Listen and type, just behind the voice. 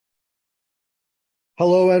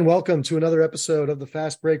Hello and welcome to another episode of the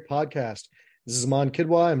Fast Break Podcast. This is Aman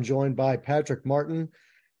Kidwai. I'm joined by Patrick Martin.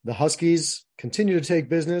 The Huskies continue to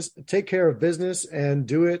take care of business, and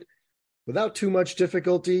do it without too much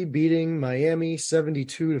difficulty, beating Miami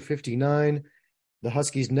 72-59. The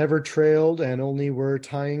Huskies never trailed and only were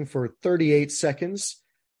tying for 38 seconds.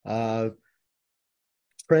 Trend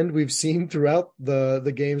we've seen throughout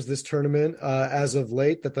the games this tournament as of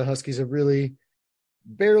late, that the Huskies have really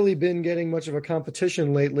barely been getting much of a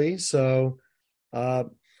competition lately. So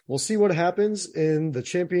we'll see what happens in the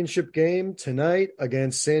championship game tonight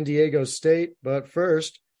against San Diego State. But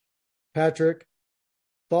first, Patrick,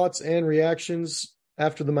 thoughts and reactions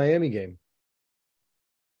after the Miami game?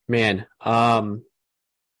 Man, I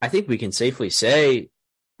think we can safely say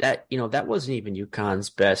that, that wasn't even UConn's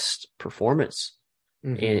best performance.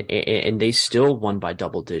 Mm-hmm. And they still won by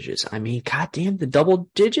double digits. I mean, goddamn, the double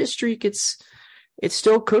digit streak, it's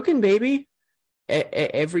still cooking, baby.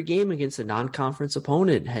 Every game against a non-conference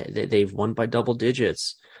opponent, they've won by double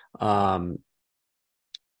digits.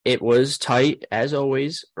 It was tight as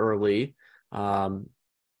always early. Andre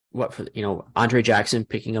Jackson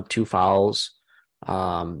picking up 2 fouls,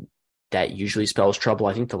 that usually spells trouble.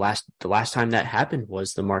 I think the last time that happened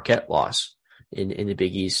was the Marquette loss in the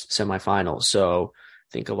Big East semifinals. So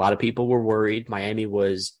I think a lot of people were worried. Miami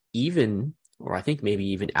was even, or I think maybe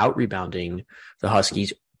even out rebounding the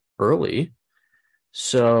Huskies early.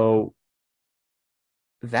 So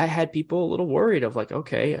that had people a little worried of like,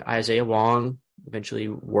 okay, Isaiah Wong eventually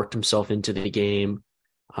worked himself into the game.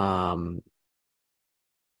 Jordan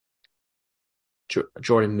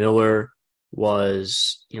Miller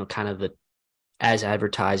was, kind of as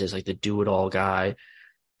advertised as like the do-it-all guy.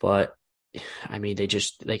 But I mean, they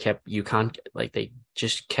kept UConn, like they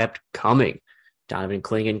just kept coming. Donovan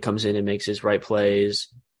Clingan comes in and makes his right plays.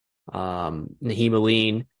 Naheem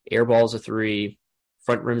Aline airballs a 3,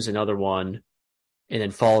 front rims another one, and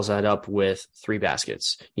then follows that up with 3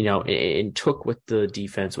 baskets. And took what the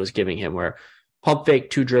defense was giving him, where pump fake,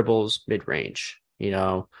 2 dribbles, mid range.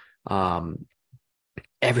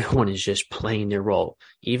 Everyone is just playing their role.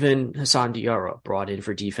 Even Hassan Diarra, brought in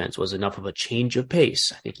for defense, was enough of a change of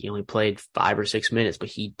pace. I think he only played 5 or 6 minutes, but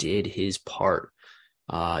he did his part.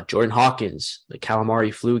 Jordan Hawkins, the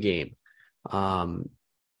calamari flu game,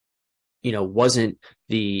 wasn't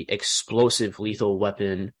the explosive lethal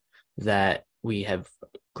weapon that we have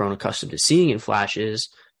grown accustomed to seeing in flashes,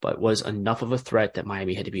 but was enough of a threat that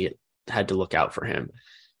Miami had to look out for him.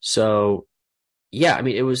 So, yeah, I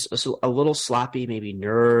mean, it was a little sloppy, maybe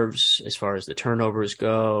nerves as far as the turnovers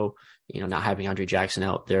go. Not having Andre Jackson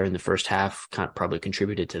out there in the first half probably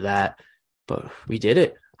contributed to that, but we did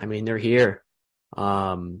it. I mean, they're here.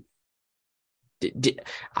 I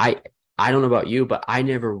don't know about you, but I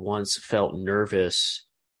never once felt nervous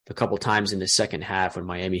a couple times in the second half when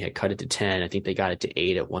Miami had cut it to 10. I think they got it to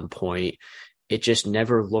 8 at one point. It just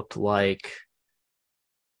never looked like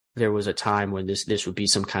there was a time when this would be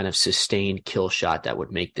some kind of sustained kill shot that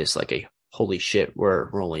would make this like a holy shit,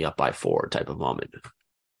 we're only up by 4 type of moment.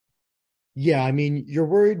 Yeah, I mean, you're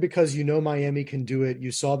worried because Miami can do it.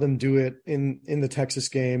 You saw them do it in the Texas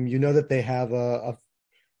game. You know that they have a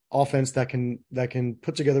offense that can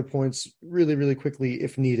put together points really, really quickly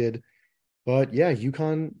if needed. But yeah,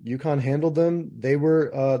 UConn handled them. They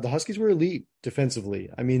were the Huskies were elite defensively.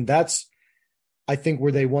 I mean, that's I think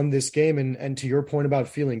where they won this game. And to your point about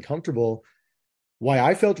feeling comfortable, why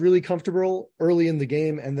I felt really comfortable early in the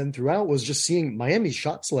game and then throughout was just seeing Miami's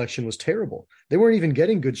shot selection was terrible. They weren't even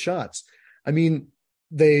getting good shots. I mean,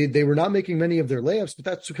 they were not making many of their layups, but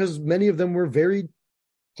that's because many of them were very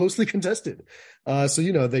closely contested.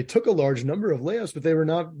 So they took a large number of layups, but they were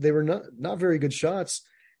not very good shots.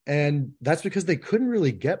 And that's because they couldn't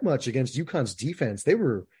really get much against UConn's defense. They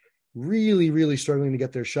were really, really struggling to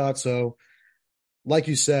get their shots. So like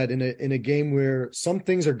you said, in a game where some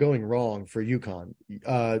things are going wrong for UConn,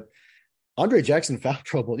 Andre Jackson foul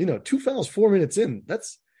trouble, 2 fouls 4 minutes in.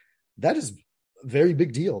 That is a very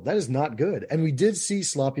big deal. That is not good. And we did see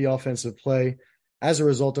sloppy offensive play as a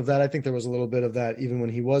result of that. I think there was a little bit of that even when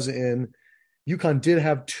he was in. UConn did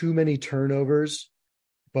have too many turnovers,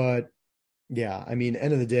 but yeah, I mean,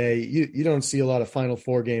 end of the day, you don't see a lot of Final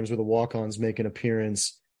Four games where the walk-ons make an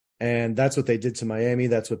appearance. And that's what they did to Miami.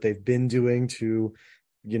 That's what they've been doing to,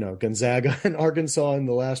 Gonzaga and Arkansas in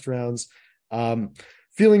the last rounds.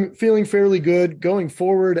 Feeling fairly good going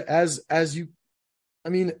forward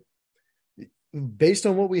based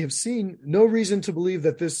on what we have seen, no reason to believe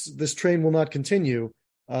that this train will not continue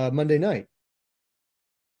Monday night.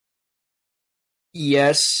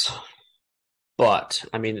 Yes, but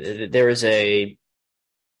I mean, there is a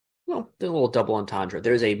little double entendre.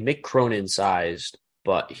 There's a Mick Cronin-sized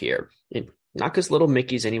but here. Not because Little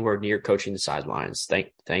Mickey's anywhere near coaching the sidelines,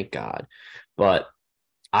 thank God. But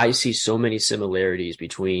I see so many similarities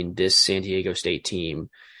between this San Diego State team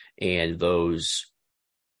and those,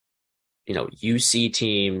 UC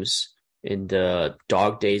teams in the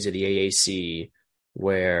dog days of the AAC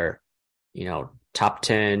where, top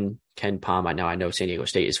 10 Ken Pom. I know San Diego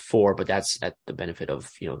State is 4, but that's at the benefit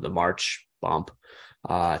of, the March bump.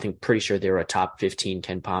 I think pretty sure they were a top 15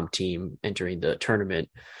 Ken Pom team entering the tournament,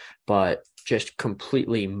 but just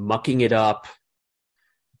completely mucking it up,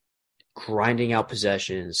 grinding out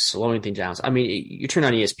possessions, slowing things down. I mean, you turn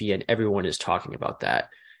on ESPN, everyone is talking about that.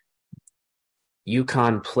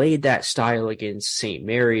 UConn played that style against St.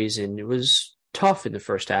 Mary's, and it was tough in the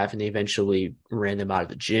first half, and they eventually ran them out of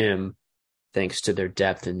the gym thanks to their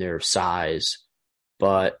depth and their size.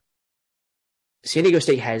 But San Diego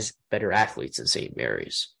State has better athletes than St.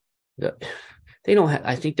 Mary's. They don't have,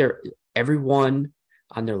 I think everyone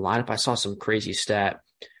on their lineup, I saw some crazy stat.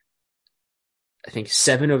 I think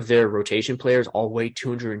 7 of their rotation players all weigh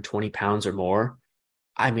 220 pounds or more.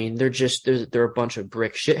 I mean, they're a bunch of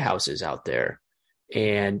brick shit houses out there.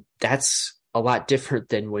 And that's a lot different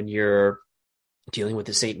than when you're dealing with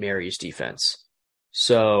the St. Mary's defense.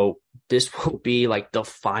 So this will be like the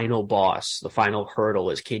final boss, the final hurdle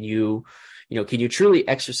is can you truly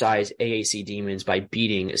exercise AAC demons by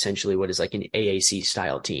beating essentially what is like an AAC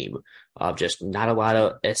style team of just not a lot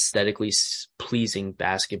of aesthetically pleasing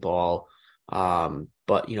basketball,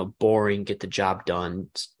 but, boring, get the job done,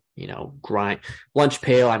 grind, lunch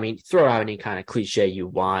pail. I mean, throw out any kind of cliche you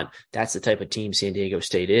want. That's the type of team San Diego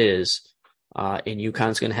State is. And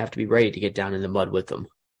UConn's going to have to be ready to get down in the mud with them.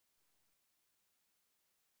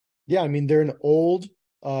 Yeah, I mean, they're an old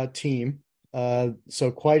team,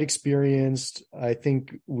 so quite experienced. I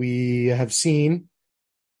think we have seen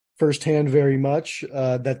firsthand very much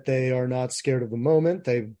that they are not scared of the moment.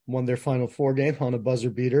 They've won their Final Four game on a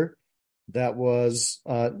buzzer beater. That was,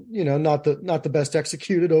 not the best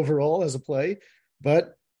executed overall as a play,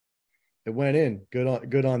 but it went in.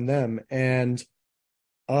 Good on them. And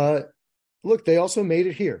look, they also made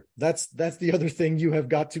it here. That's the other thing you have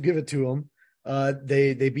got to give it to them.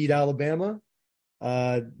 They beat Alabama.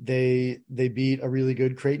 They beat a really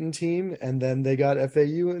good Creighton team, and then they got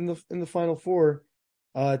FAU in the Final Four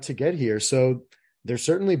to get here. So they're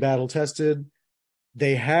certainly battle tested.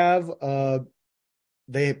 They have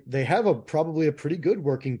probably a pretty good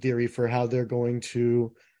working theory for how they're going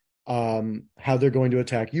to attack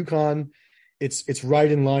UConn. It's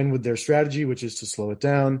right in line with their strategy, which is to slow it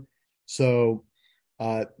down. So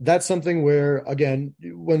that's something where, again,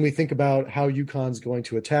 when we think about how UConn's going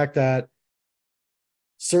to attack that,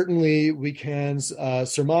 certainly we can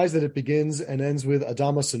surmise that it begins and ends with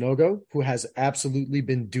Adama Sanogo, who has absolutely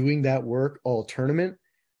been doing that work all tournament.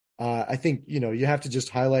 I think, you have to just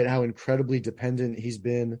highlight how incredibly dependent he's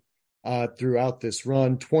been throughout this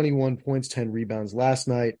run. 21 points, 10 rebounds last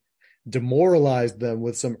night, demoralized them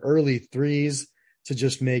with some early threes to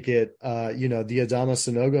just make it, the Adama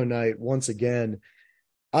Sanogo night once again.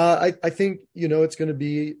 I think, it's going to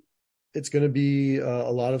be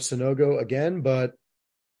a lot of Sanogo again, but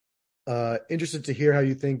interested to hear how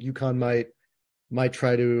you think UConn might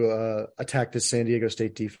try to attack this San Diego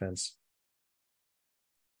State defense.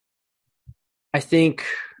 I think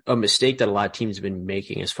a mistake that a lot of teams have been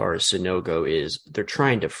making as far as Sanogo is they're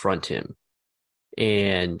trying to front him.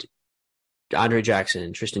 And Andre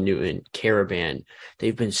Jackson, Tristan Newton, Caravan,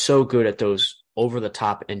 they've been so good at those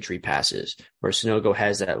over-the-top entry passes where Sanogo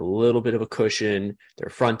has that little bit of a cushion. They're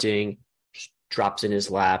fronting, drops in his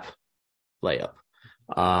lap, layup.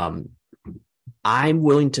 I'm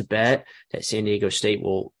willing to bet that San Diego State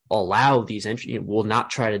will allow these entries, will not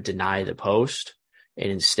try to deny the post. And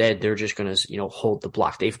instead, they're just going to, hold the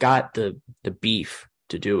block. They've got the beef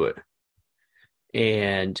to do it.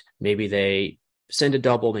 And maybe they send a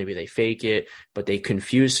double, maybe they fake it, but they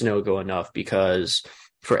confuse Sanogo enough because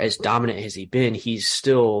for as dominant as he's been, he's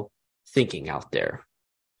still thinking out there.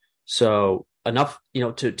 So enough,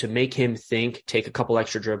 to make him think, take a couple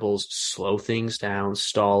extra dribbles, slow things down,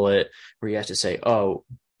 stall it, where he has to say, oh,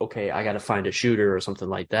 okay, I got to find a shooter or something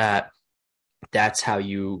like that. That's how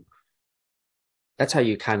you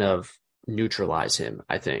kind of neutralize him,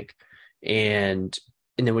 I think. And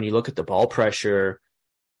then when you look at the ball pressure,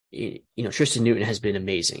 Tristan Newton has been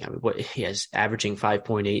amazing. I mean, he has averaging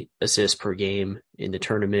 5.8 assists per game in the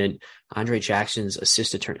tournament. Andre Jackson's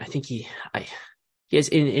assist I think he has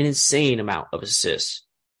an insane amount of assists.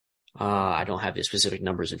 I don't have the specific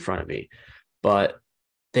numbers in front of me, but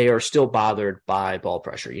they are still bothered by ball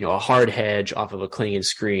pressure. A hard hedge off of a clinging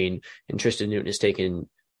screen, and Tristan Newton is taking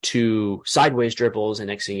to sideways dribbles, and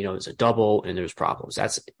next thing you know, it's a double and there's problems.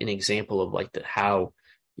 That's an example of like how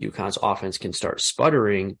UConn's offense can start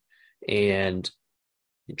sputtering, and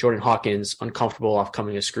Jordan Hawkins uncomfortable off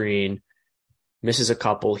coming a screen, misses a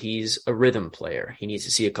couple. He's a rhythm player. He needs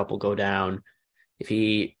to see a couple go down. If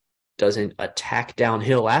he doesn't attack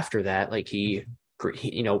downhill after that, like he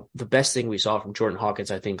the best thing we saw from Jordan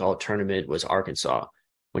Hawkins, I think all tournament, was Arkansas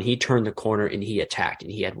when he turned the corner and he attacked,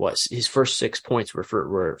 and he had his first 6 points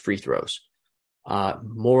were free throws.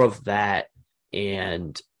 More of that,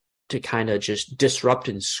 and to kind of just disrupt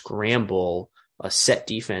and scramble a set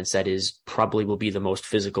defense that is probably will be the most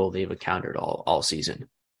physical they've encountered all season.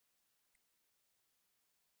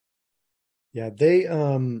 Yeah, they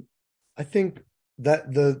I think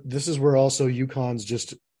that this is where also UConn's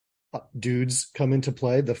just dudes come into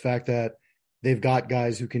play. The fact that they've got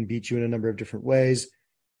guys who can beat you in a number of different ways.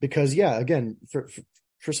 Because again, for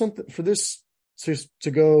this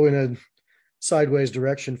to go in a sideways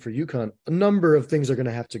direction for UConn, a number of things are going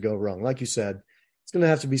to have to go wrong. Like you said, it's going to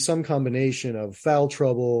have to be some combination of foul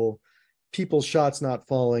trouble, people's shots not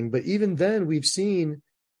falling. But even then, we've seen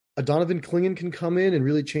a Donovan Clingan can come in and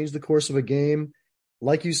really change the course of a game.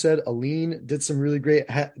 Like you said, Aline did some really great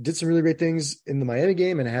things in the Miami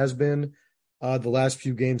game, and has been the last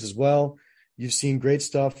few games as well. You've seen great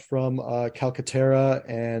stuff from Calcaterra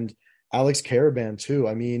and Alex Karaban too.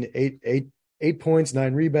 I mean, eight points,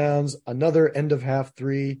 9 rebounds, another end of half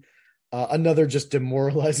three, another just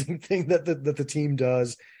demoralizing thing that the team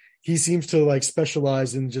does. He seems to like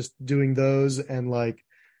specialize in just doing those, and like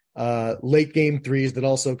late game threes that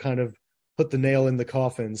also kind of put the nail in the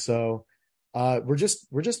coffin. So we're just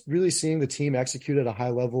really seeing the team execute at a high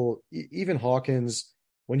level. Even Hawkins,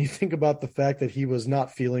 when you think about the fact that he was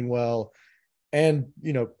not feeling well, and,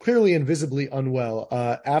 clearly and visibly unwell,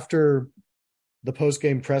 after the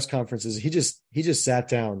post-game press conferences, he just sat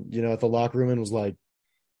down, at the locker room and was like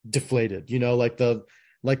deflated, like the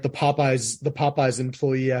Popeyes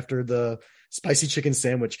employee after the spicy chicken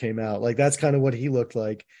sandwich came out. Like, that's kind of what he looked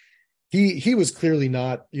like. He was clearly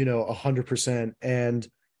not, 100%. And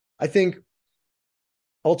I think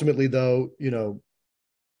ultimately though,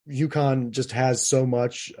 UConn just has so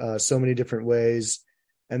much, so many different ways.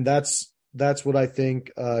 And that's what I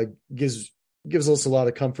think gives us a lot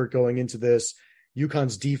of comfort going into this.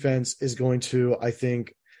 UConn's defense is going to, I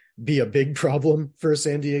think, be a big problem for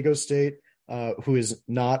San Diego State, who is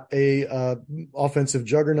not a offensive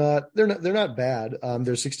juggernaut. They're not bad.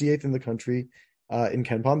 They're 68th in the country in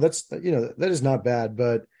KenPom. That is not bad.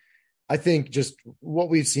 But I think just what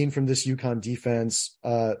we've seen from this UConn defense,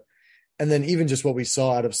 and then even just what we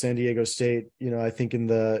saw out of San Diego State, I think in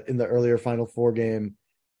the earlier Final Four game,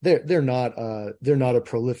 they're not a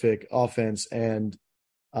prolific offense, and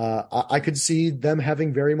I could see them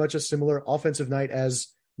having very much a similar offensive night as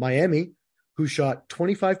Miami, who shot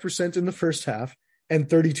 25% in the first half and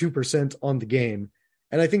 32% on the game.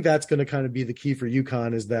 And I think that's going to kind of be the key for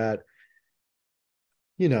UConn, is that,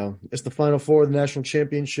 it's the Final Four of the national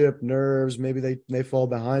championship, nerves, maybe they fall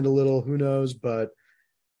behind a little, who knows, but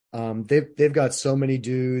they've got so many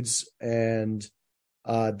dudes, and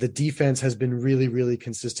the defense has been really, really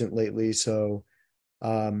consistent lately. So,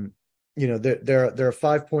 they're a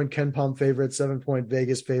 5-point KenPom favorite, 7-point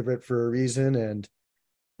Vegas favorite for a reason. And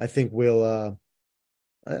I think I'd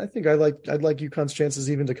like UConn's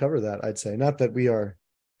chances even to cover that. I'd say, not that we are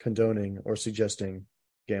condoning or suggesting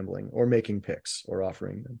gambling or making picks or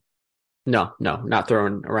offering them. No, not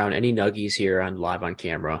throwing around any nuggies here on live on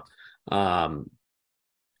camera. But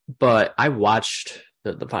I watched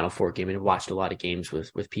the Final Four game and watched a lot of games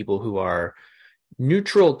with people who are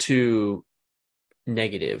neutral to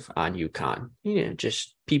negative on UConn.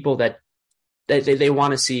 Just people that they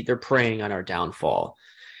want to see, they're preying on our downfall.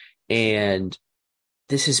 And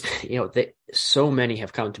this is, so many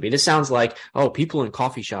have come to me. This sounds like, people in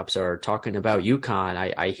coffee shops are talking about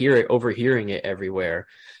UConn. I hear it, overhearing it everywhere.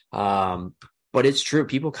 But it's true.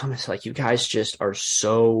 People come, it's like, you guys just are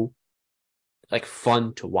so like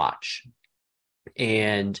fun to watch.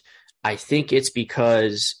 And I think it's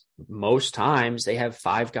because most times they have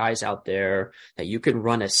 5 guys out there that you can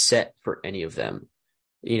run a set for any of them.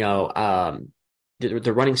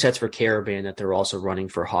 They're running sets for Karaban that they're also running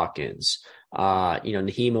for Hawkins.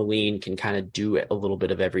 Naheem Aline can kind of do a little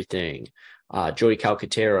bit of everything. Joey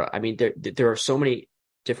Calcaterra. I mean, there are so many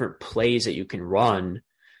different plays that you can run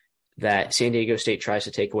that San Diego State tries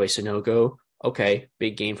to take away Sanogo. Okay,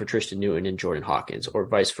 big game for Tristan Newton and Jordan Hawkins, or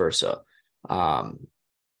vice versa.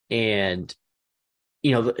 And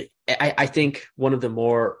I think one of the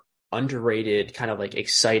more underrated kind of like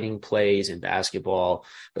exciting plays in basketball,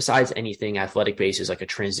 besides anything athletic based, is like a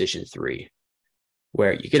transition 3.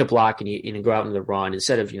 where you get a block and you go out in the run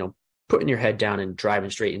instead of, putting your head down and driving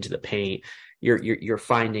straight into the paint. You're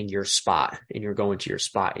finding your spot and you're going to your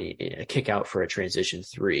spot, a kick out for a transition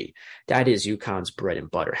three. That is UConn's bread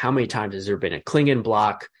and butter. How many times has there been a Klingon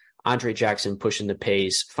block, Andre Jackson pushing the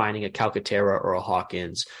pace, finding a Calcaterra or a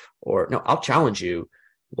Hawkins, or no, I'll challenge you.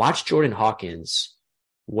 Watch Jordan Hawkins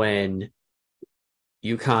when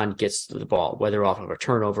UConn gets the ball, whether off of a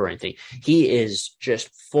turnover or anything. He is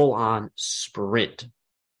just full on sprint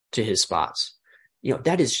to his spots.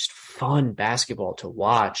 That is just fun basketball to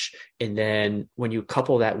watch. And then when you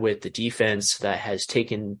couple that with the defense that has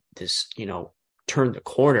taken this, turned the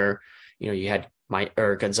corner, you had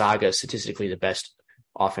Gonzaga, statistically the best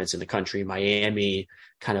offense in the country, Miami,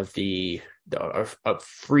 kind of a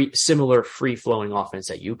similar free flowing offense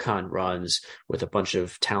that UConn runs with a bunch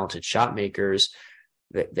of talented shot makers.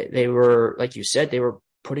 They were, like you said, they were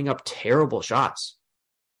putting up terrible shots.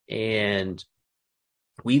 And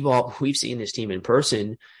we've seen this team in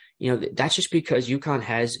person. That's just because UConn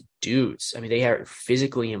has dudes. I mean, they are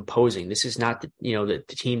physically imposing. This is not the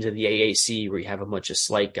teams of the AAC where you have a bunch of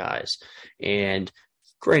slight guys. And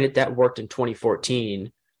granted, that worked in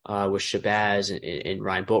 2014 with Shabazz and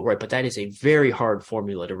Ryan Boatright, but that is a very hard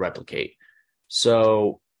formula to replicate.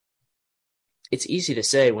 So it's easy to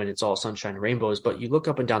say when it's all sunshine and rainbows, but you look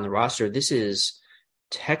up and down the roster, this is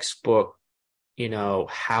textbook,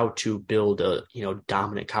 how to build a,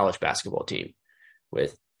 dominant college basketball team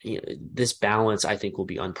with this balance. I think will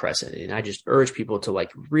be unprecedented. And I just urge people to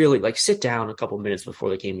really sit down a couple minutes before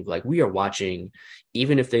the game. We are watching,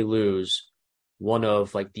 even if they lose, one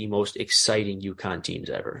of the most exciting UConn teams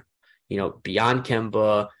ever, beyond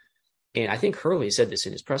Kemba. And I think Hurley said this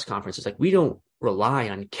in his press conference. It's we don't rely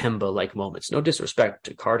on Kemba-like moments. No disrespect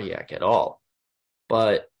to Cardiac at all.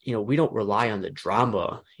 But, we don't rely on the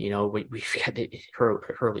drama.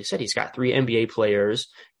 Hurley said he's got 3 NBA players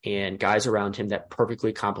and guys around him that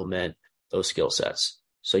perfectly complement those skill sets.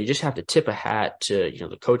 So you just have to tip a hat to,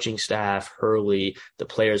 the coaching staff, Hurley, the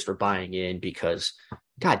players for buying in, because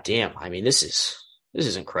God damn, I mean, this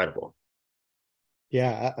is incredible.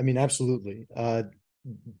 Yeah, I mean, absolutely.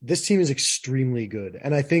 This team is extremely good.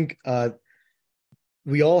 And I think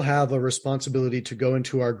we all have a responsibility to go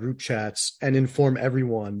into our group chats and inform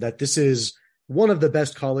everyone that this is one of the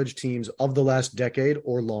best college teams of the last decade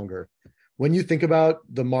or longer. When you think about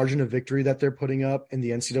the margin of victory that they're putting up in the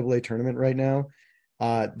NCAA tournament right now,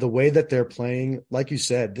 the way that they're playing, like you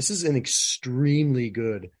said, this is an extremely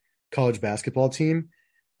good college basketball team.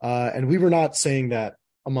 And we were not saying that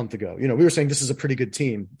a month ago. We were saying this is a pretty good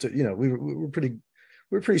team. We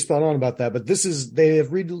were pretty spot on about that, but they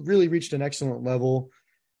have really reached an excellent level.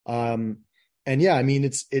 And yeah, I mean,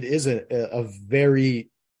 it is a very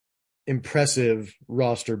impressive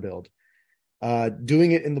roster build,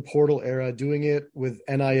 doing it in the portal era, doing it with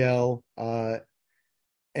NIL,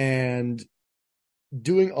 and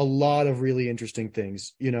doing a lot of really interesting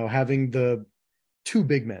things, having the 2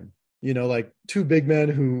 big men, 2 big men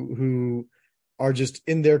who are just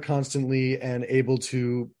in there constantly and able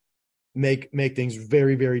to make things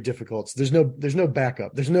very, very difficult. So there's no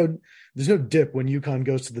backup. There's no dip when UConn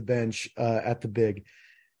goes to the bench at the big.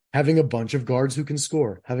 Having a bunch of guards who can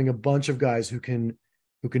score, having a bunch of guys who can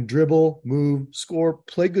dribble, move, score,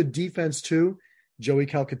 play good defense too. Joey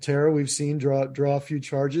Calcaterra, we've seen draw a few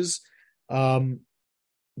charges.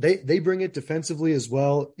 They bring it defensively as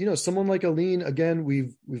well. Someone like Aline, again,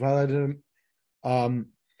 we've highlighted him.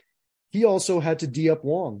 He also had to D up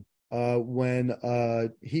Wong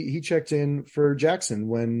when he checked in for Jackson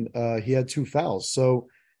when he had 2 fouls. So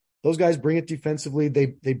those guys bring it defensively.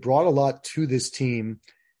 They brought a lot to this team.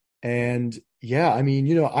 And yeah, I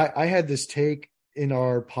mean, I had this take in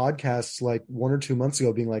our podcasts 1 or 2 months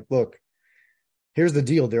ago being look, here's the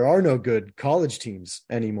deal. There are no good college teams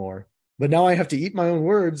anymore. But now I have to eat my own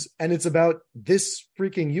words, and it's about this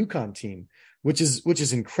freaking UConn team, which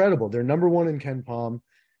is incredible. They're number 1 in KenPom.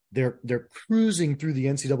 They're cruising through the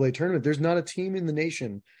NCAA tournament. There's not a team in the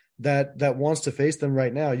nation that wants to face them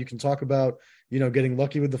right now. You can talk about, getting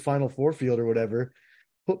lucky with the Final Four field or whatever.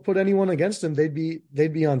 Put anyone against them, they'd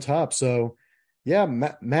be on top. So yeah,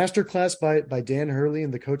 masterclass by Dan Hurley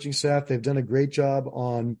and the coaching staff. They've done a great job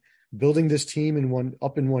on building this team in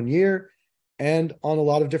 1 year and on a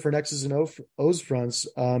lot of different X's and O's fronts.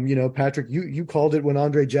 Patrick, you called it when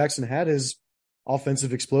Andre Jackson had his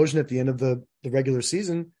offensive explosion at the end of the regular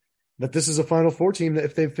season, that this is a Final Four team that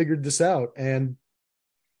if they've figured this out, and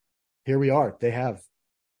here we are, they have.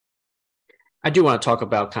 I do want to talk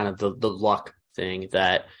about kind of the luck thing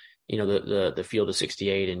that, the field of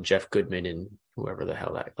 68 and Jeff Goodman and whoever the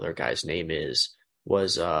hell that other guy's name is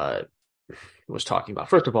was talking about.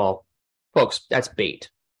 First of all, folks, that's bait.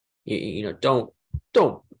 Don't.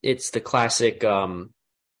 It's the classic, the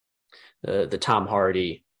Tom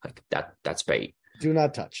Hardy, like that's bait. Do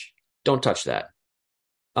not touch. Don't touch that.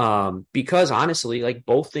 Because honestly, like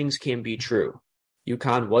both things can be true.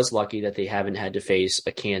 UConn was lucky that they haven't had to face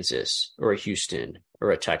a Kansas or a Houston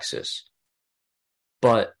or a Texas.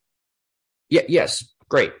 But yeah, yes,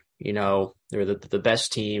 great. They're the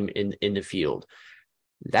best team in the field.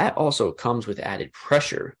 That also comes with added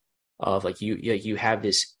pressure of like you have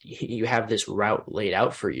this route laid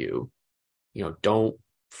out for you. Don't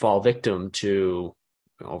fall victim to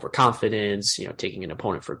overconfidence, taking an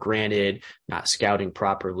opponent for granted, not scouting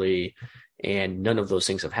properly, and none of those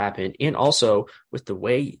things have happened. And also with the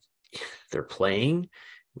way they're playing,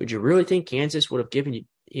 would you really think Kansas would have given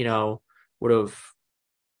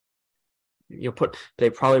they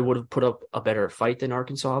probably would have put up a better fight than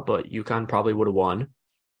Arkansas, but UConn probably would have won.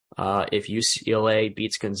 If UCLA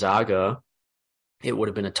beats Gonzaga, it would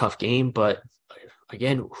have been a tough game, but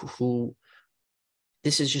again,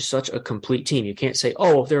 this is just such a complete team. You can't say,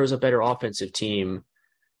 oh, if there was a better offensive team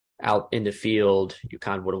out in the field,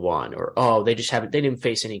 UConn would have won, or, oh, they didn't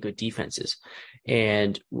face any good defenses.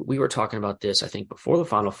 And we were talking about this, I think, before the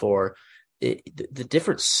Final Four, the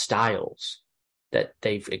different styles that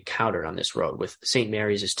they've encountered on this road with St.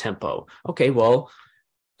 Mary's' tempo. Okay, well,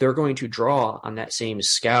 they're going to draw on that same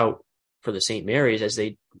scout for the St. Mary's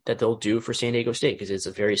that they'll do for San Diego State, because it's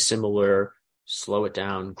a very similar slow it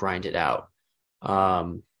down, grind it out.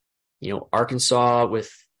 Arkansas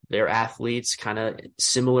with their athletes, kind of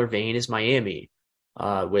similar vein as Miami,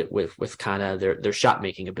 with kind of their shot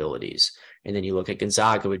making abilities. And then you look at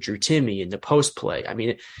Gonzaga with Drew Timme and the post play. I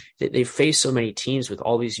mean, they face so many teams with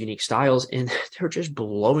all these unique styles, and they're just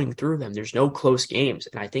blowing through them. There's no close games,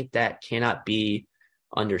 and I think that cannot be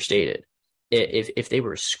understated. If they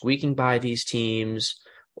were squeaking by these teams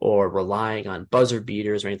or relying on buzzer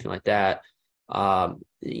beaters or anything like that,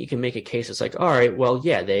 you can make a case that's like, all right, well,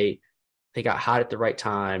 yeah, they got hot at the right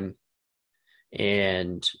time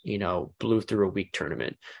and, blew through a weak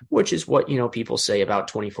tournament, which is what, people say about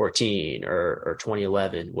 2014 or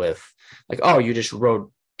 2011 with like, oh, you just rode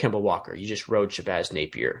Kemba Walker. You just rode Shabazz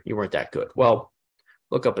Napier. You weren't that good. Well,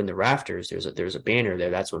 look up in the rafters. There's a banner there.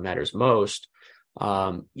 That's what matters most.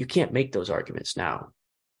 You can't make those arguments now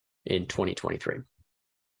in 2023.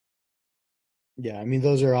 Yeah, I mean,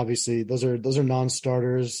 those are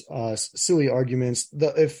non-starters, silly arguments.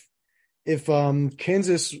 If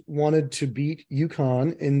Kansas wanted to beat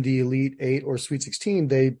UConn in the Elite Eight or Sweet 16,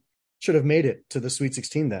 they should have made it to the Sweet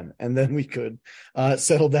 16 then, and then we could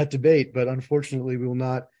settle that debate. But unfortunately, we will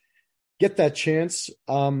not get that chance.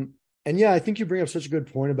 And yeah, I think you bring up such a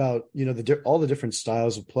good point about all the different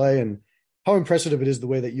styles of play and how impressive it is the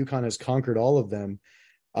way that UConn has conquered all of them.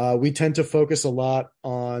 We tend to focus a lot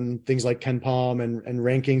on things like KenPom and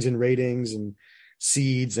rankings and ratings and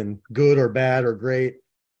seeds and good or bad or great.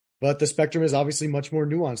 But the spectrum is obviously much more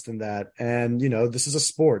nuanced than that. And, this is a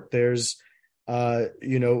sport. There's,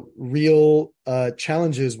 real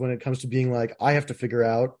challenges when it comes to being like, I have to figure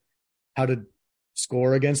out how to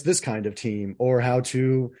score against this kind of team, or how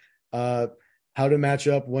to match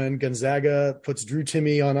up when Gonzaga puts Drew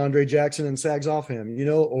Timme on Andre Jackson and sags off him,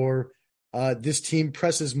 or this team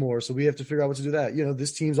presses more, so we have to figure out what to do that.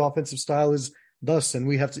 This team's offensive style is thus, and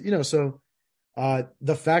we have to, so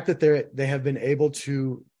the fact that they have been able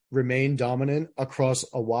to remain dominant across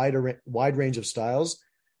a wide range of styles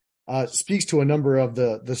speaks to a number of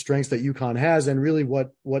the strengths that UConn has. And really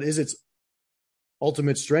what is its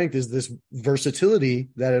ultimate strength is this versatility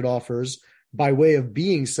that it offers by way of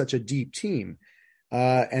being such a deep team.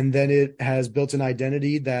 And then it has built an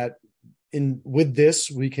identity that with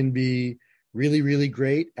this, we can be really, really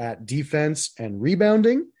great at defense and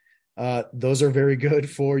rebounding. Those are very good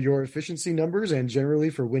for your efficiency numbers and generally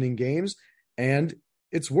for winning games. And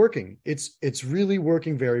it's working. It's really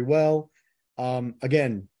working very well.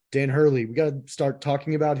 Again, Dan Hurley, we got to start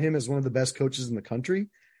talking about him as one of the best coaches in the country.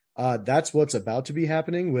 That's what's about to be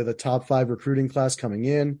happening with a top 5 recruiting class coming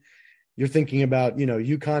in. You're thinking about,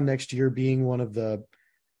 UConn next year being one of the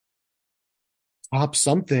top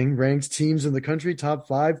something ranked teams in the country, top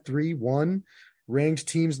 5, 3, 1 ranked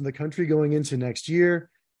teams in the country going into next year.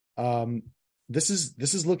 This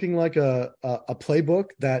is looking like a playbook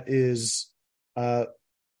that is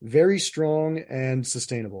very strong and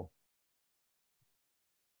sustainable.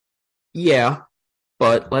 Yeah,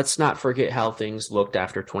 but let's not forget how things looked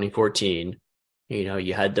after 2014.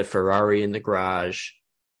 You had the Ferrari in the garage.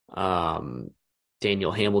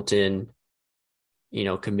 Daniel Hamilton,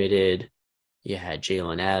 committed. You had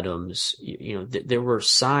Jalen Adams. There were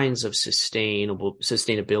signs of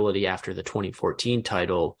sustainability after the 2014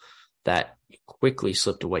 title that quickly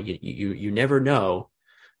slipped away. You never know.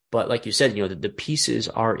 But like you said, the pieces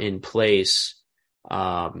are in place.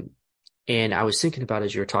 And I was thinking about,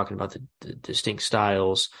 as you were talking about the distinct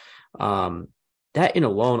styles, that in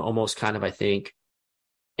alone almost kind of, I think,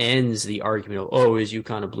 ends the argument of, oh, is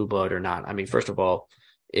UConn a blue blood or not? I mean, first of all,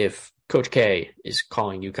 if Coach K is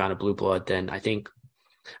calling UConn a blue blood, then I think,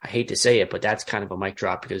 I hate to say it, but that's kind of a mic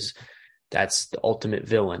drop, because that's the ultimate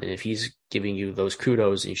villain. And if he's giving you those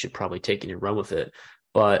kudos, you should probably take it and run with it.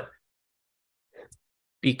 But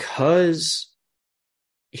because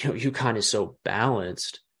UConn is so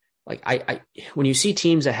balanced, like I when you see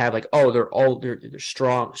teams that have like, oh, they're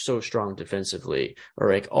strong, so strong defensively,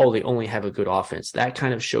 or like, oh, they only have a good offense, that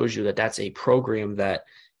kind of shows you that that's a program that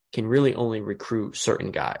can really only recruit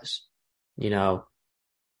certain guys,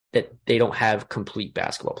 that they don't have complete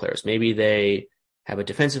basketball players. Maybe they have a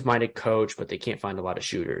defensive minded coach, but they can't find a lot of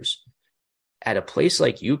shooters. At a place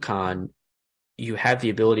like UConn, you have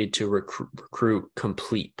the ability to recruit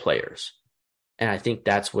complete players. And I think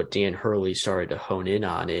that's what Dan Hurley started to hone in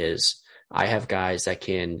on, is I have guys that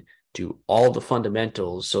can do all the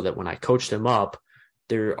fundamentals so that when I coach them up,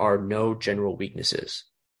 there are no general weaknesses.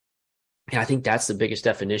 And I think that's the biggest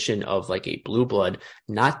definition of like a blue blood,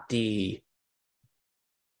 not the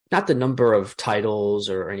number of titles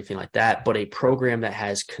or anything like that, but a program that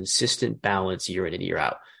has consistent balance year in and year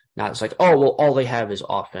out. Not it's like, oh, well, all they have is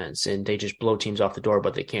offense and they just blow teams off the door,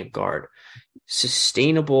 but they can't guard.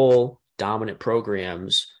 Sustainable, dominant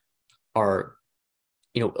programs are,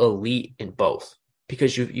 elite in both,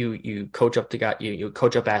 because you coach up the guy, you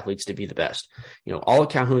coach up athletes to be the best. All of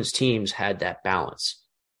Calhoun's teams had that balance.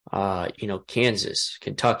 Kansas,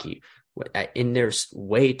 Kentucky, in their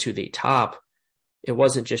way to the top, it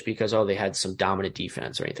wasn't just because, oh, they had some dominant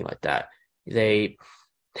defense or anything like that. They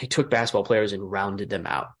took basketball players and rounded them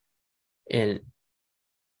out. And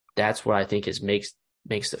that's what I think makes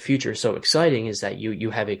the future so exciting, is that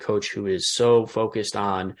you have a coach who is so focused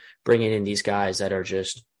on bringing in these guys that are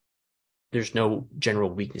just, there's no general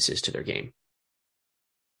weaknesses to their game.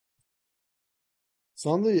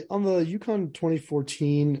 So on the UConn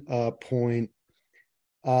 2014 point,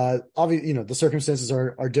 obviously, the circumstances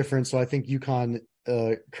are different. So I think UConn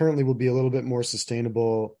currently will be a little bit more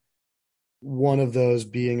sustainable. One of those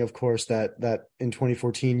being, of course, that in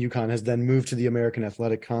 2014, UConn has then moved to the American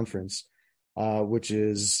Athletic Conference, which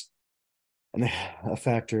is a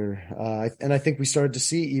factor. And I think we started to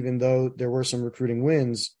see, even though there were some recruiting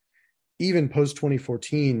wins, even post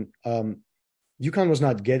 2014,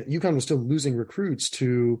 UConn was still losing recruits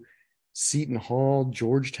to Seton Hall,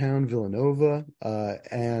 Georgetown, Villanova,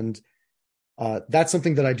 and that's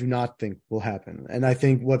something that I do not think will happen. And I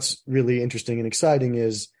think what's really interesting and exciting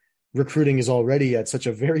is recruiting is already at such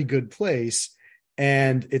a very good place,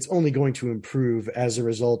 and it's only going to improve as a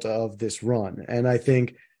result of this run. And I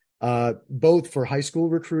think both for high school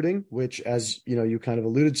recruiting, which, as you kind of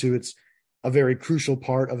alluded to, it's a very crucial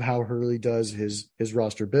part of how Hurley does his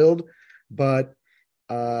roster build, but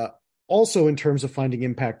also in terms of finding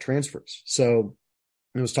impact transfers. So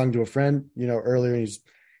I was talking to a friend, earlier, and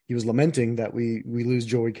he was lamenting that we lose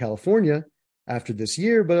Joey California after this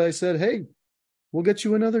year, but I said, hey, we'll get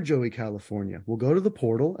you another Joey California. We'll go to the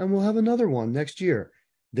portal and we'll have another one next year.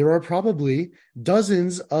 There are probably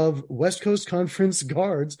dozens of West Coast Conference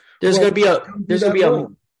guards. There'll be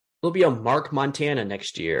a Mark Montana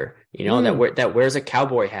next year, that wears a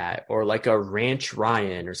cowboy hat, or like a Ranch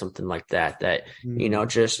Ryan or something like that,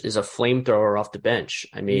 just is a flamethrower off the bench.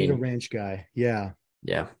 I mean, a ranch guy. Yeah.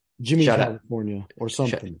 Yeah. Jimmy California or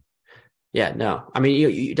something. Yeah, no. I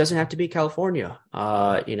mean, it doesn't have to be California.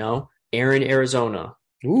 Aaron, Arizona.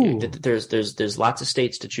 Ooh. There's lots of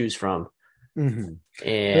states to choose from. Mm-hmm.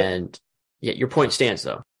 And yeah, your point stands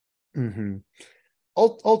though. Mm-hmm.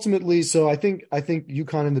 Ultimately, so I think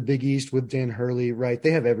UConn in the Big East with Dan Hurley, right?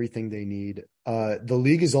 They have everything they need. The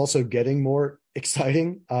league is also getting more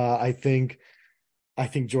exciting. I think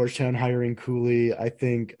Georgetown hiring Cooley, I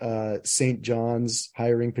think St. John's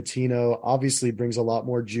hiring Pitino obviously brings a lot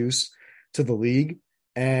more juice to the league.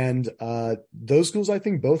 And those schools, I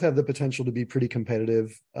think, both have the potential to be pretty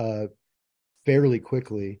competitive fairly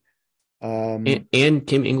quickly. And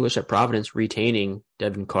Kim English at Providence retaining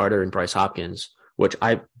Devin Carter and Bryce Hopkins, which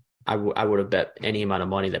I would have bet any amount of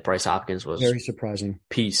money that Bryce Hopkins was very surprising.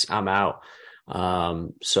 Peace, I'm out.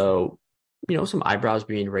 So some eyebrows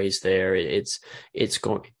being raised there. It's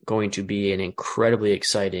going to be an incredibly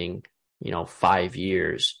exciting 5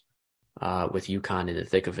 years with UConn in the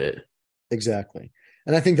thick of it. Exactly.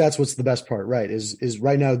 And I think that's what's the best part, right? Is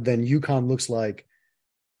right now then UConn looks like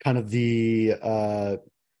kind of the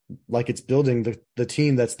like it's building the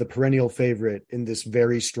team that's the perennial favorite in this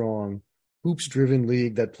very strong hoops driven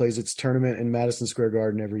league that plays its tournament in Madison Square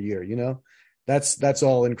Garden every year, you know? That's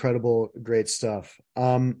all incredible, great stuff.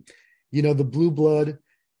 The blue blood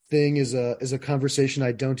thing is a conversation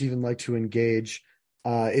I don't even like to engage.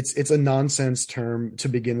 It's a nonsense term to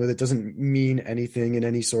begin with. It doesn't mean anything in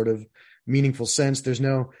any sort of meaningful sense. There's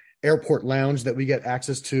no airport lounge that we get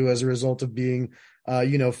access to as a result of being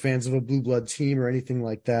fans of a blue blood team or anything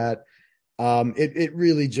like that. It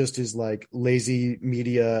really just is like lazy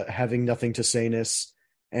media having nothing to sayness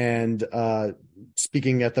and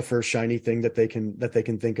speaking at the first shiny thing that they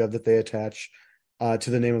can think of that they attach to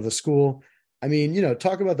the name of the school. I mean,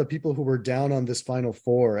 talk about the people who were down on this Final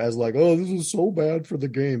Four as like, oh, this is so bad for the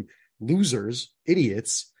game. Losers,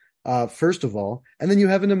 idiots, first of all. And then you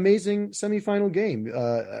have an amazing semifinal game.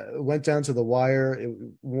 Went down to the wire. It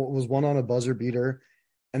was won on a buzzer beater.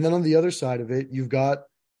 And then on the other side of it, you've got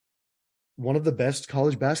one of the best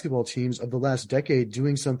college basketball teams of the last decade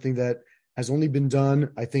doing something that has only been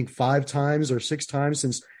done, I think, 5 times or 6 times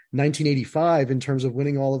since 1985 in terms of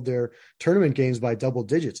winning all of their tournament games by double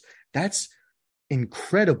digits. That's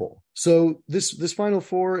incredible. So this Final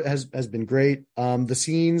Four has been great. The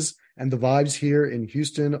scenes and the vibes here in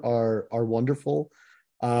Houston are wonderful.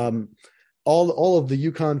 All of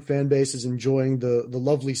the UConn fan base is enjoying the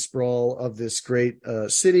lovely sprawl of this great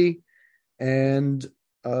city, and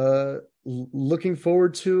looking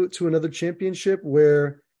forward to another championship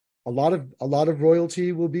where a lot of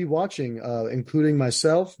royalty will be watching, including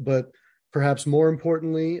myself, but perhaps more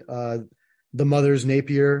importantly, the mothers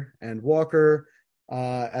Napier and Walker,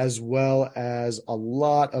 as well as a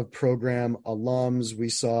lot of program alums. We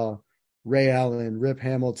saw Ray Allen, Rip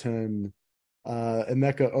Hamilton,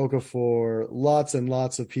 Emeka Okafor, lots and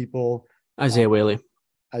lots of people. Isaiah Whaley.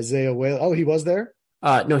 Oh, he was there?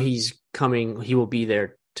 No, he's coming. He will be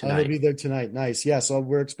there tonight. He'll be there tonight. Nice. Yeah. So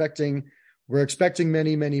we're expecting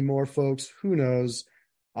many, many more folks. Who knows?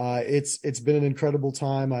 It's been an incredible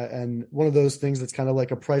time, and one of those things that's kind of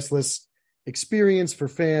like a priceless experience for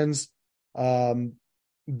fans.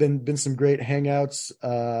 Been some great hangouts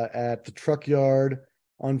at the Truck Yard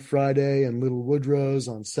on Friday and Little Woodrow's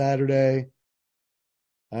on Saturday.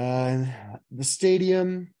 The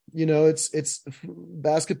stadium, it's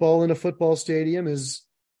basketball in a football stadium is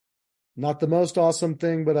not the most awesome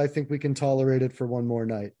thing, but I think we can tolerate it for one more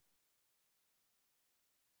night.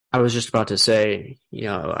 I was just about to say,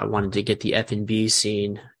 I wanted to get the F&B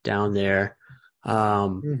scene down there.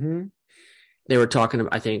 They were talking,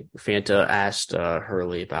 I think Fanta asked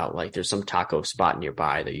Hurley about like, there's some taco spot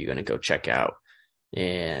nearby that you're going to go check out.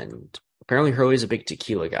 And apparently Hurley's a big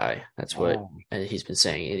tequila guy. That's what he's been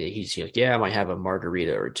saying. He's like, yeah, I might have a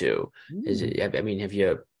margarita or two. Is it, I mean,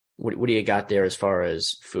 what do you got there as far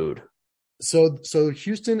as food? So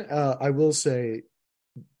Houston, I will say,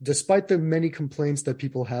 despite the many complaints that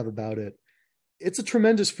people have about it, it's a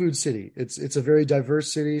tremendous food city. It's a very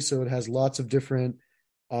diverse city. So it has lots of different,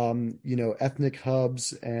 ethnic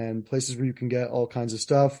hubs and places where you can get all kinds of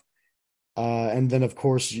stuff. And then of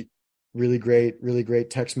course, really great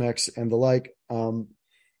Tex-Mex and the like.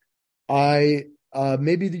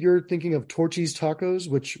 Maybe you're thinking of Torchy's Tacos,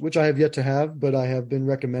 which I have yet to have, but I have been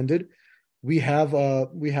recommended. We have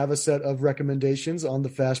a set of recommendations on the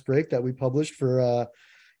Fast Break that we published for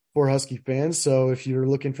Husky fans. So if you're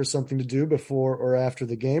looking for something to do before or after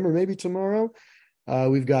the game, or maybe tomorrow,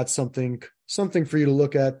 we've got something for you to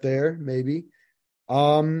look at there. Maybe.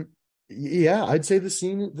 Yeah, I'd say the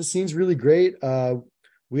scene's really great.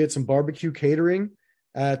 We had some barbecue catering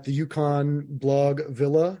at the UConn Blog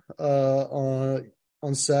Villa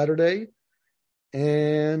on Saturday,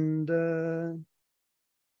 and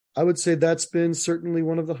I would say that's been certainly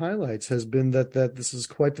one of the highlights. Has been that this is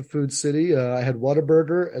quite the food city. I had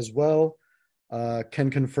Whataburger as well. Can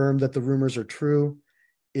confirm that the rumors are true.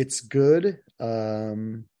 It's good,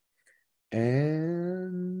 and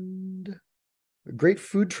a great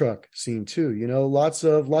food truck scene too. Lots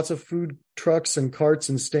of food trucks and carts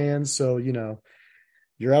and stands. So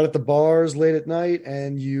you're out at the bars late at night,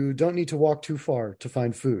 and you don't need to walk too far to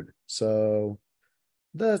find food. So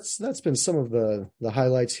that's been some of the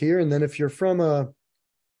highlights here. And then if you're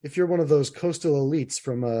one of those coastal elites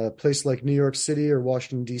from a place like New York City or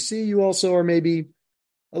Washington, D.C., you also are maybe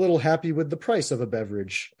a little happy with the price of a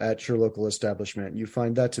beverage at your local establishment. You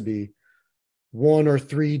find that to be $1 or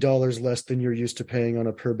 $3 less than you're used to paying on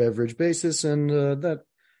a per beverage basis. And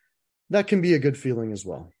that can be a good feeling as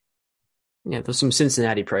well. Yeah, there's some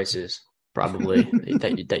Cincinnati prices probably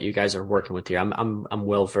that you guys are working with here. I'm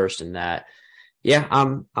well versed in that. Yeah,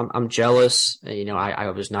 I'm jealous. You know, I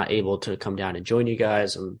was not able to come down and join you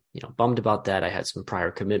guys. I'm, you know, bummed about that. I had some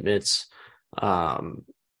prior commitments. Um,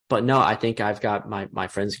 but no, I think I've got my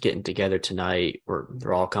friends getting together tonight.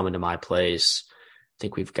 They're all coming to my place. I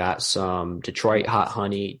think we've got some Detroit hot Nice.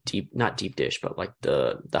 honey, not deep dish, but like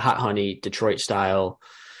the hot honey Detroit style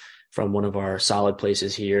from one of our solid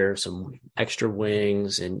places here, some extra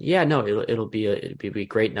wings, and yeah, no, it'll be a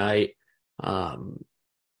great night. Um,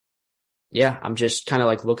 yeah, I'm just kind of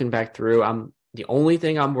like looking back through. I'm the only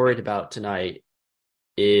thing I'm worried about tonight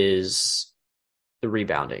is the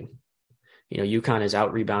rebounding. You know, UConn has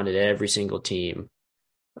out rebounded every single team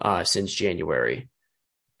since January.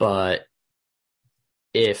 But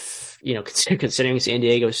if, you know, considering San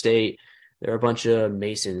Diego State, there are a bunch of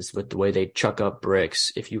Masons with the way they chuck up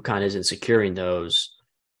bricks. If UConn isn't securing those,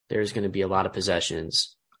 there's going to be a lot of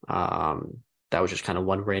possessions. Um, that was just kind of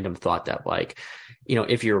one random thought that, like, you know,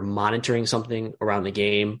 if you're monitoring something around the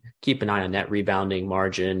game, keep an eye on that rebounding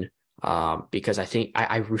margin. Because I think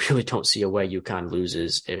I really don't see a way UConn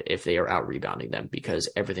loses if they are out rebounding them because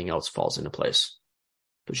everything else falls into place.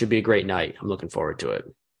 It should be a great night. I'm looking forward to it.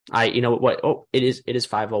 You know what? Oh, it is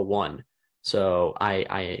 5:01. So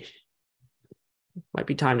I might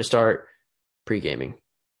be time to start pre-gaming.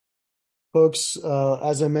 Folks,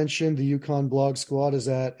 as I mentioned, the Yukon Blog Squad is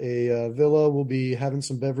at a villa. We'll be having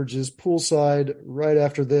some beverages poolside right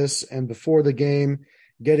after this and before the game,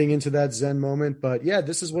 getting into that Zen moment. But yeah,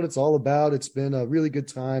 this is what it's all about. It's been a really good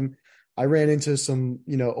time. I ran into some,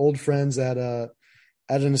 old friends at an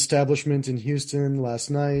establishment in Houston last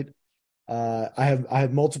night. I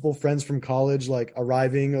had multiple friends from college like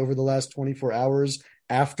arriving over the last 24 hours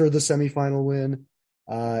after the semifinal win.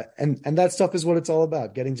 And that stuff is what it's all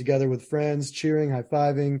about. Getting together with friends, cheering,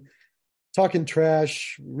 high-fiving, talking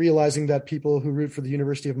trash, realizing that people who root for the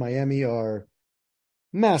University of Miami are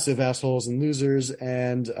massive assholes and losers,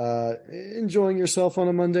 and enjoying yourself on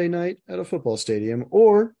a Monday night at a football stadium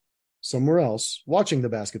or somewhere else watching the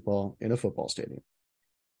basketball in a football stadium.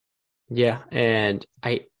 Yeah, and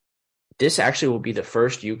this actually will be the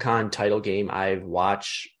first UConn title game I've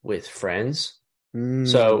watched with friends. Mm.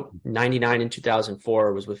 So 99 and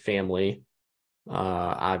 2004 was with family,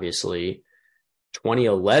 obviously.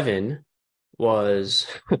 2011 was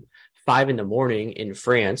 5 in the morning in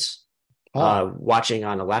France, Ah, watching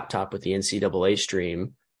on a laptop with the NCAA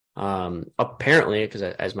stream. Apparently, because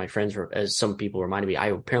as my friends were, as some people reminded me, I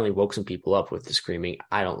apparently woke some people up with the screaming.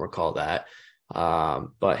 I don't recall that.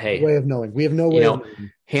 But hey, way of knowing. We have no you way of know,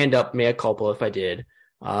 knowing. hand up, mea culpa if I did.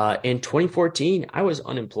 In 2014, I was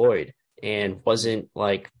unemployed and wasn't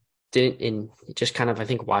like didn't and just kind of I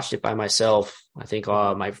think watched it by myself. I think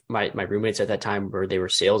my roommates at that time they were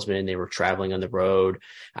salesmen, they were traveling on the road.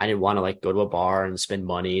 I didn't want to like go to a bar and spend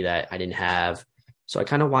money that I didn't have. So I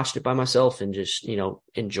kind of watched it by myself and just,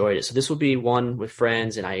 enjoyed it. So this will be one with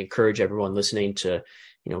friends, and I encourage everyone listening to,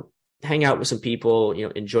 hang out with some people,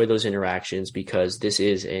 enjoy those interactions because this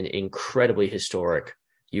is an incredibly historic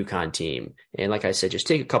UConn team. And like I said, just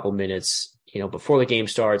take a couple minutes, before the game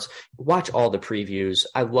starts, watch all the previews.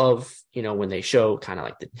 I love, when they show kind of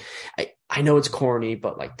like I know it's corny,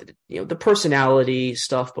 but like the personality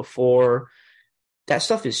stuff before that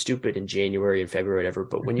stuff is stupid in January and February, whatever.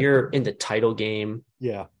 But when you're in the title game,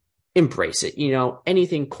 Yeah. embrace it.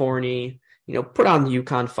 Anything corny, put on the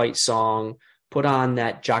UConn fight song, put on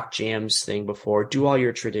that Jock Jams thing before, do all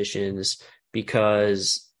your traditions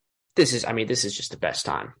because this is just the best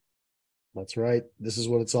time. That's right. This is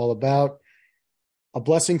what it's all about. A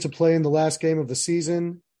blessing to play in the last game of the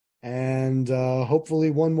season, and hopefully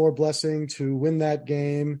one more blessing to win that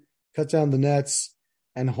game, cut down the nets,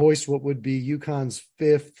 and hoist what would be UConn's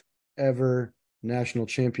fifth ever national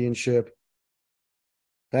championship.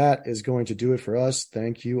 That is going to do it for us.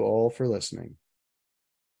 Thank you all for listening.